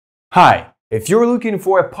Hi, if you're looking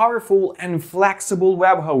for a powerful and flexible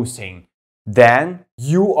web hosting, then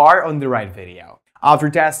you are on the right video. After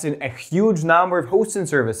testing a huge number of hosting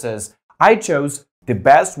services, I chose the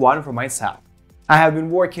best one for myself. I have been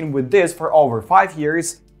working with this for over 5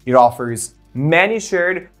 years. It offers many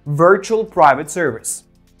shared virtual private servers.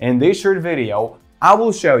 In this short video, I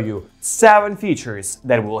will show you 7 features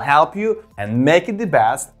that will help you and make it the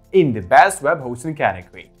best in the best web hosting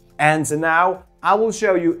category. And now, I will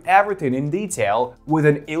show you everything in detail with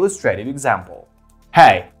an illustrative example.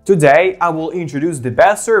 Hey, today I will introduce the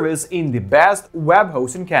best service in the best web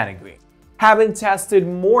hosting category. Having tested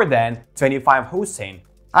more than 25 hosting,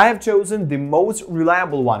 I have chosen the most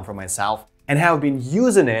reliable one for myself and have been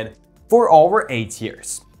using it for over 8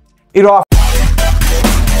 years. It offers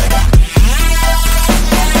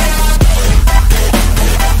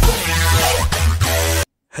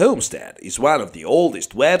Homestead is one of the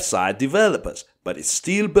oldest website developers, but it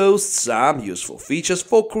still boasts some useful features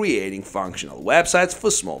for creating functional websites for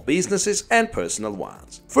small businesses and personal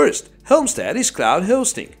ones. First, Homestead is cloud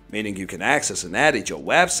hosting, meaning you can access and edit your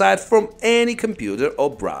website from any computer or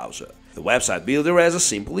browser. The website builder has a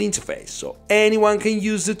simple interface, so anyone can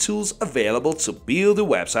use the tools available to build a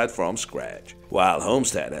website from scratch. While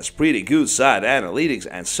Homestead has pretty good site analytics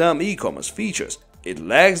and some e-commerce features, it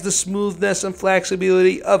lacks the smoothness and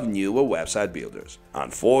flexibility of newer website builders.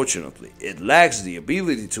 Unfortunately, it lacks the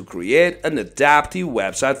ability to create an adaptive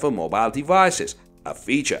website for mobile devices, a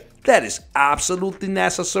feature that is absolutely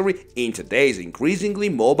necessary in today's increasingly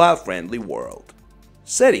mobile-friendly world.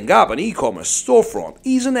 Setting up an e-commerce storefront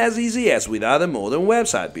isn't as easy as with other modern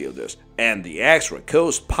website builders, and the extra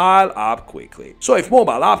costs pile up quickly. So if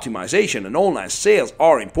mobile optimization and online sales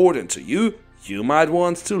are important to you, you might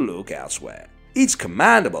want to look elsewhere. It's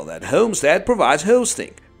commendable that Homestead provides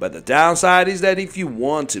hosting, but the downside is that if you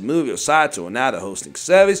want to move your site to another hosting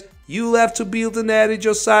service, you'll have to build and edit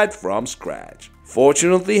your site from scratch.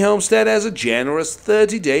 Fortunately, Homestead has a generous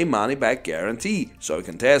 30-day money-back guarantee, so you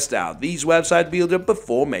can test out these website builder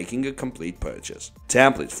before making a complete purchase.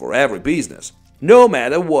 Templates for every business. No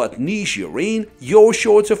matter what niche you're in, you're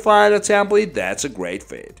sure to find a template that's a great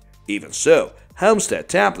fit. Even so, Homestead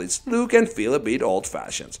templates look and feel a bit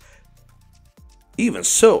old-fashioned.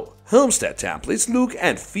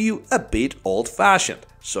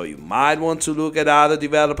 So you might want to look at other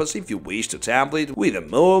developers if you wish to template with a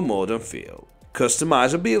more modern feel.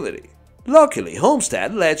 Customizability. Luckily,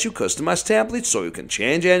 Homestead lets you customize templates so you can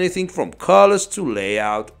change anything from colors to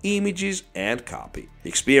layout, images, and copy.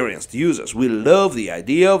 Experienced users will love the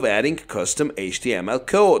idea of adding custom HTML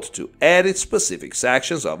code to edit specific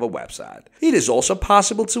sections of a website. It is also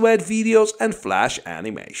possible to add videos and flash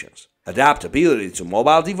animations. Adaptability to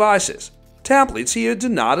mobile devices. Templates here do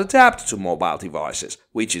not adapt to mobile devices,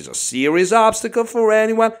 which is a serious obstacle for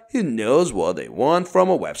anyone who knows what they want from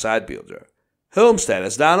a website builder. Homestead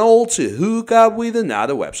has done all to hook up with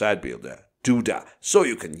another website builder, Duda, so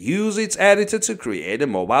you can use its editor to create a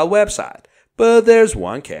mobile website. But there's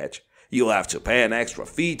one catch. You'll have to pay an extra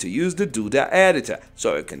fee to use the Duda editor,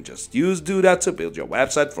 so you can just use Duda to build your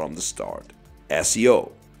website from the start.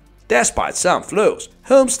 SEO. Despite some flaws,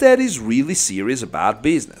 Homestead is really serious about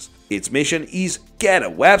business. Its mission is get a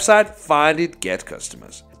website, find it, get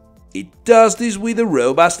customers. It does this with a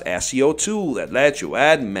robust SEO tool that lets you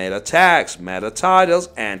add meta tags, meta titles,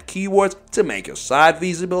 and keywords to make your site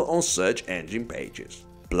visible on search engine pages.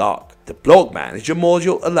 Blog. The Blog Manager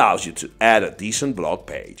module allows you to add a decent blog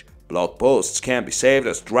page. Blog posts can be saved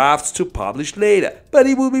as drafts to publish later, but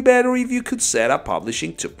it would be better if you could set up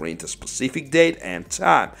publishing to print a specific date and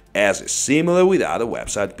time, as is similar with other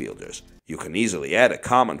website builders. You can easily add a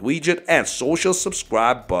comment widget and social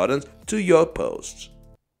subscribe buttons to your posts.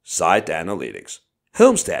 Site Analytics.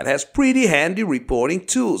 Homestead has pretty handy reporting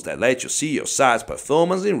tools that let you see your site's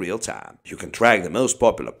performance in real time. You can track the most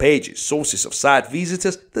popular pages, sources of site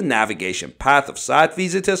visitors, the navigation path of site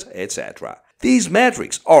visitors, etc. These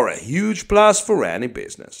metrics are a huge plus for any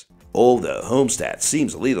business. Although Homestead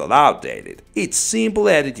seems a little outdated, its simple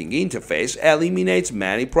editing interface eliminates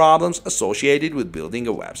many problems associated with building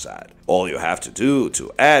a website. All you have to do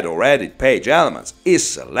to add or edit page elements is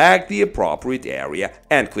select the appropriate area,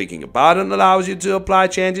 and clicking a button allows you to apply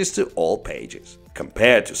changes to all pages.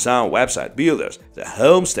 Compared to some website builders, the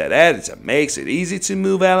Homestead editor makes it easy to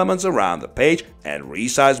move elements around the page and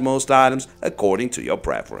resize most items according to your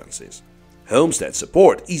preferences. Homestead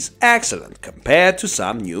support is excellent compared to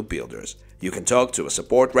some new builders. You can talk to a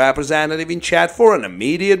support representative in chat for an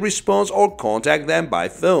immediate response or contact them by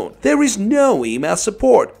phone. There is no email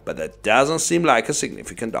support, but that doesn't seem like a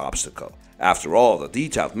significant obstacle. After all, the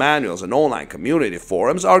detailed manuals and online community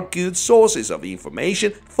forums are good sources of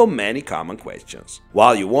information for many common questions.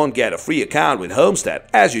 While you won't get a free account with Homestead,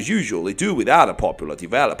 as you usually do with other popular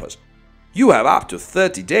developers, you have up to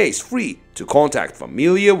 30 days free to contact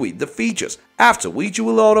familiar with the features, after which you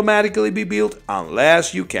will automatically be billed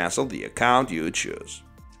unless you cancel the account you choose.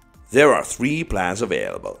 There are 3 plans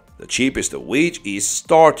available, the cheapest of which is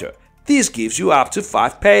Starter. This gives you up to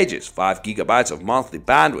 5 pages, 5 GB of monthly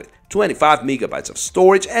bandwidth, 25 MB of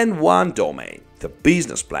storage and 1 domain. The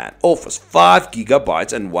business plan offers 5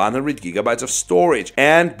 GB and 100 GB of storage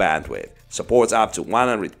and bandwidth, supports up to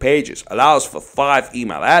 100 pages, allows for 5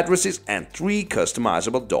 email addresses and 3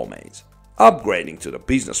 customizable domains. Upgrading to the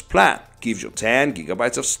business plan gives you 10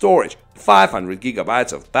 GB of storage, 500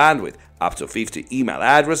 GB of bandwidth, up to 50 email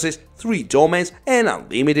addresses, 3 domains and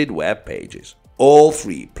unlimited web pages. All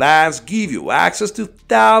 3 plans give you access to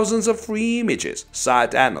thousands of free images,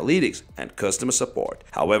 site analytics, and customer support.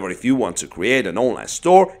 However, if you want to create an online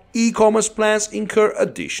store, e-commerce plans incur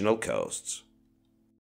additional costs.